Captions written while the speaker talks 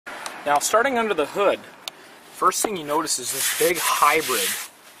Now, starting under the hood, first thing you notice is this big hybrid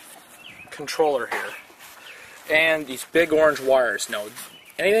controller here. And these big orange wires. Now,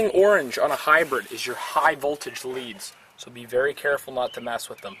 anything orange on a hybrid is your high voltage leads. So be very careful not to mess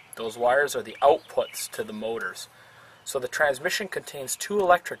with them. Those wires are the outputs to the motors. So the transmission contains 2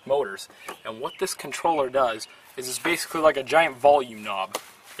 electric motors, and what this controller does is it's basically like a giant volume knob.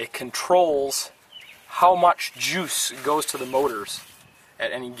 It controls how much juice goes to the motors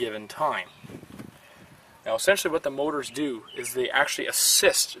at any given time. Now essentially what the motors do is they actually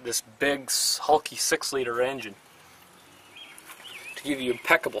assist this big hulky 6-liter engine to give you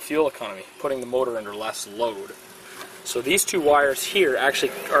impeccable fuel economy, putting the motor under less load. So these 2 wires here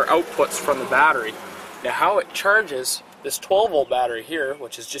actually are outputs from the battery. Now how it charges this 12-volt battery here,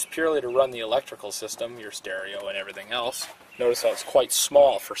 which is just purely to run the electrical system, your stereo and everything else, notice how it's quite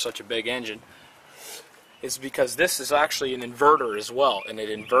small for such a big engine, is because this is actually an inverter as well, and it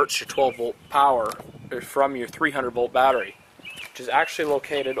inverts your 12-volt power from your 300-volt battery, which is actually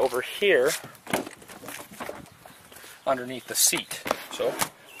located over here underneath the seat. So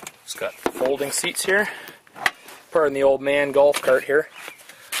it's got folding seats here. Pardon the old man golf cart here.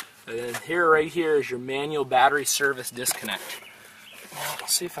 And then here, right here, is your manual battery service disconnect. Now,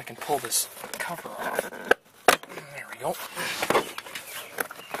 let's see if I can pull this cover off. There we go.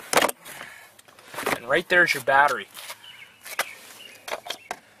 And right there's your battery.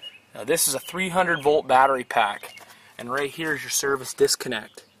 Now this is a 300-volt battery pack. And right here is your service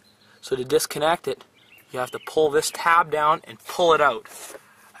disconnect. So to disconnect it, you have to pull this tab down and pull it out.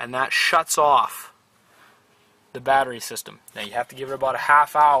 And that shuts off the battery system. Now you have to give it about a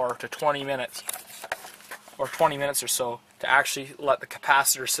half hour to 20 minutes, or 20 minutes or so, to actually let the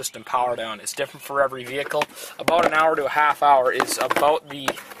capacitor system power down. It's different for every vehicle. About an hour to a half hour is about the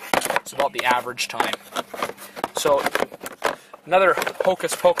average time. So another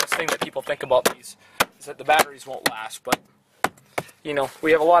hocus pocus thing that people think about these is that the batteries won't last, but you know,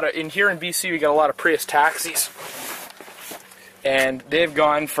 we have a lot of, here in BC we got a lot of Prius taxis, and they've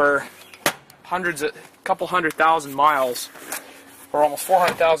gone for couple 100,000 miles, or almost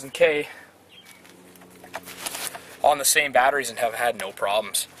 400,000 K on the same batteries and have had no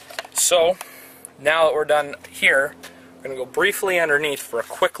problems. So now that we're done here, we're going to go briefly underneath for a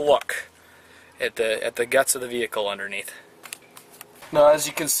quick look at the guts of the vehicle underneath. Now as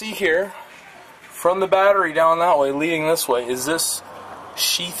you can see here, from the battery down that way, leading this way, is this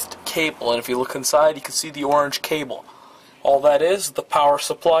sheathed cable, and if you look inside you can see the orange cable. All that is the power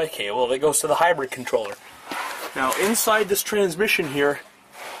supply cable that goes to the hybrid controller. Now inside this transmission here,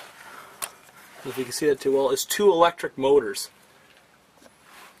 if you can see that too well, is 2 electric motors.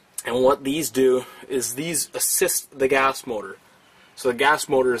 And what these do is these assist the gas motor. So the gas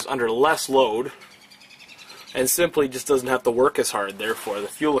motor is under less load and simply just doesn't have to work as hard. Therefore the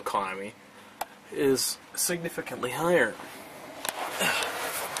fuel economy is significantly higher.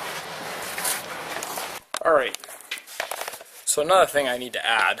 Alright. So another thing I need to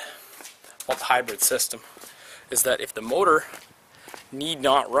add about the hybrid system is that if the motor need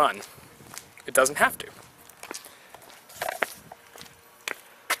not run, it doesn't have to.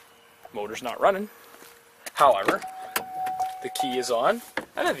 Motor's not running. However, the key is on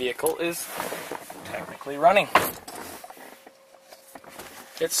and the vehicle is technically running.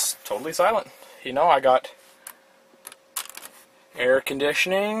 It's totally silent. You know, I got air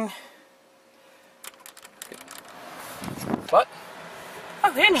conditioning, but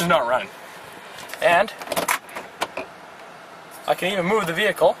the engine's not running. And I can even move the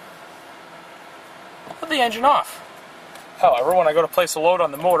vehicle with the engine off. However, when I go to place a load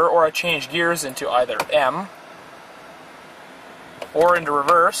on the motor, or I change gears into either M or into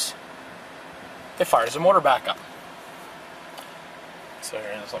reverse, it fires the motor back up. So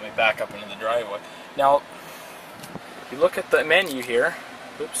here, just let me back up into the driveway. Now, if you look at the menu here,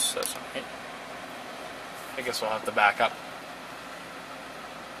 oops, that's right. I guess we'll have to back up.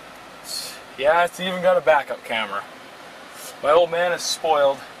 Yeah, it's even got a backup camera. My old man is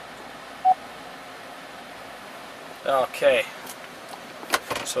spoiled. Okay.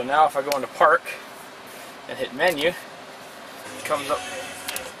 So now if I go into park and hit menu, it comes up.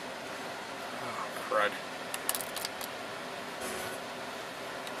 Oh, crud.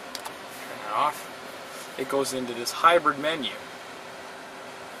 Turn that off. It goes into this hybrid menu.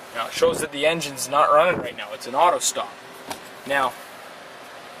 Now it shows that the engine's not running right now. It's an auto stop. Now,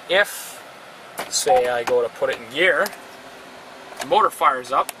 if say I go to put it in gear, the motor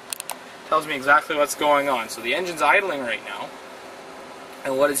fires up, tells me exactly what's going on. So the engine's idling right now,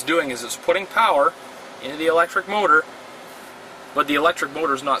 and what it's doing is it's putting power into the electric motor, but the electric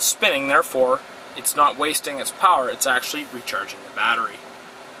motor is not spinning, therefore it's not wasting its power, it's actually recharging the battery.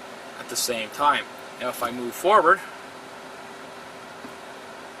 the same time. Now if I move forward,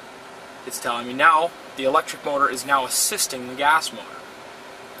 it's telling me now the electric motor is now assisting the gas motor.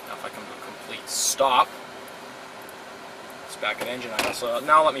 Now if I come to a complete stop, it's back in engine idle, so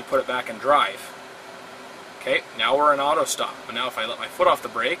now let me put it back in drive. Okay, now we're in auto stop, but now if I let my foot off the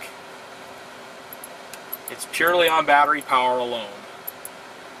brake, it's purely on battery power alone.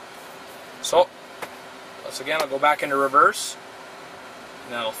 So, once again, I'll go back into reverse,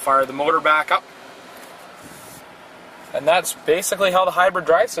 and that'll fire the motor back up. And that's basically how the hybrid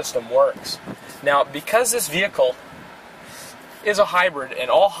drive system works. Now, because this vehicle is a hybrid, and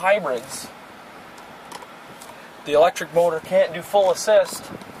all hybrids, the electric motor can't do full assist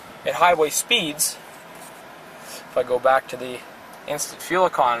at highway speeds. If I go back to the instant fuel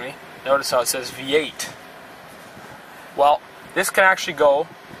economy, notice how it says V8. Well, this can actually go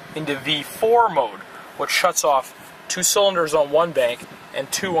into V4 mode, which shuts off 2 cylinders on one bank and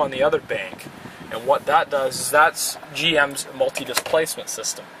 2 on the other bank. And what that does is that's GM's multi-displacement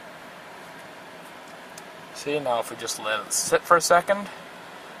system. See, now if we just let it sit for a second,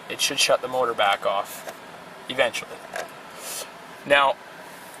 it should shut the motor back off eventually. Now,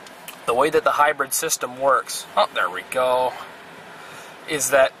 the way that the hybrid system works, oh, there we go,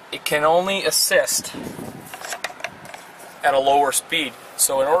 is that it can only assist at a lower speed.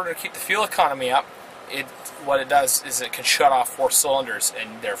 So in order to keep the fuel economy up, what it does is it can shut off 4 cylinders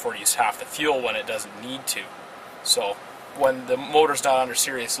and therefore use half the fuel when it doesn't need to. So when the motor's not under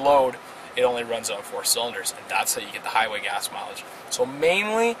serious load, it only runs on 4 cylinders, and that's how you get the highway gas mileage. So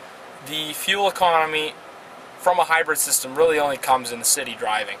mainly the fuel economy from a hybrid system really only comes in the city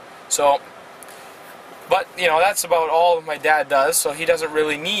driving. So, but you know, that's about all my dad does, so he doesn't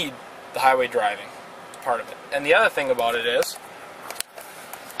really need the highway driving part of it. And the other thing about it is,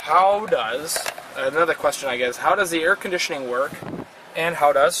 how does, another question I guess, how does the air conditioning work, and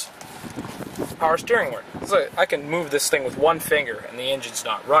how does power steering work? So I can move this thing with one finger and the engine's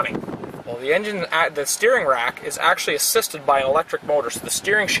not running. Well, the steering rack is actually assisted by an electric motor, so the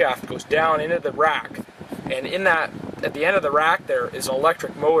steering shaft goes down into the rack, and in that, at the end of the rack there is an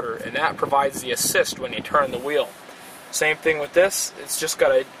electric motor, and that provides the assist when you turn the wheel. Same thing with this, it's just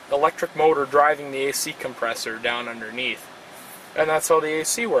got an electric motor driving the AC compressor down underneath. And that's how the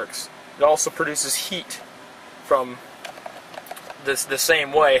AC works. It also produces heat from the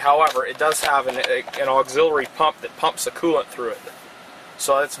same way. However, it does have an auxiliary pump that pumps the coolant through it.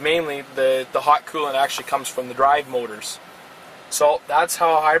 So it's mainly the hot coolant actually comes from the drive motors. So that's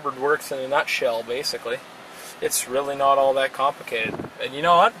how a hybrid works in a nutshell, basically. It's really not all that complicated. And you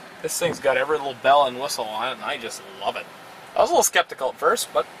know what? This thing's got every little bell and whistle on it, and I just love it. I was a little skeptical at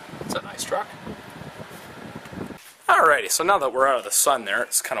first, but it's a nice truck. Alrighty, so now that we're out of the sun there,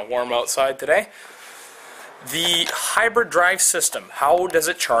 it's kind of warm outside today. The hybrid drive system, how does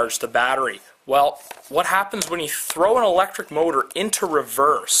it charge the battery? Well, what happens when you throw an electric motor into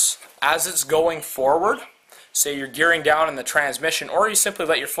reverse as it's going forward? Say you're gearing down in the transmission, or you simply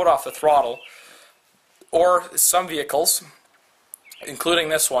let your foot off the throttle, or some vehicles, including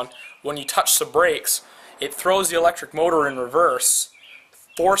this one, when you touch the brakes, it throws the electric motor in reverse,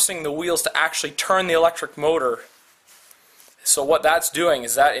 forcing the wheels to actually turn the electric motor. So what that's doing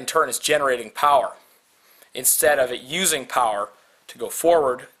is that in turn is generating power. Instead of it using power to go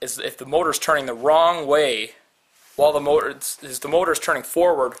forward, is if the motor's turning the wrong way while the motor's turning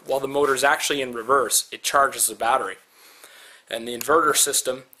forward while the motor's actually in reverse, it charges the battery. And the inverter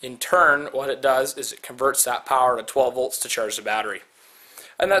system, in turn, what it does is it converts that power to 12 volts to charge the battery.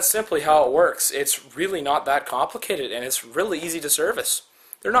 And that's simply how it works. It's really not that complicated, and it's really easy to service.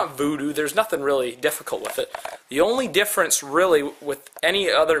 They're not voodoo, there's nothing really difficult with it. The only difference really with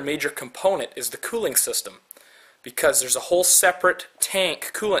any other major component is the cooling system, because there's a whole separate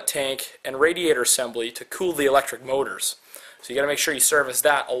tank, coolant tank, and radiator assembly to cool the electric motors. So you got to make sure you service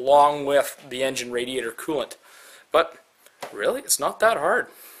that along with the engine radiator coolant. But really, it's not that hard,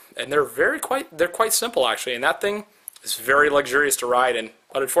 and they're quite simple actually. And that thing is very luxurious to ride in.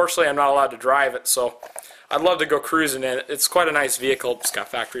 But unfortunately, I'm not allowed to drive it, so I'd love to go cruising in it. It's quite a nice vehicle. It's got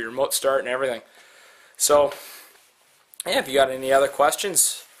factory remote start and everything. So, yeah, if you got any other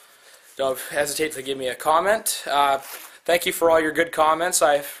questions, don't hesitate to give me a comment. Thank you for all your good comments.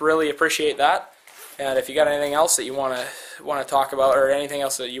 I really appreciate that. And if you got anything else that you want to talk about, or anything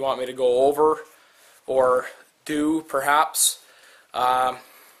else that you want me to go over or do, perhaps,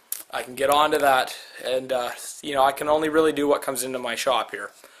 I can get on to that. And you know, I can only really do what comes into my shop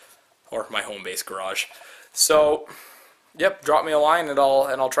here, or my home-based garage. So, yep, drop me a line and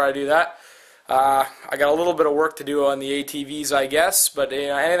I'll try to do that. I got a little bit of work to do on the ATVs, I guess, but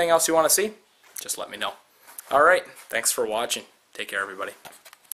anything else you want to see, just let me know. Alright, thanks for watching. Take care, everybody.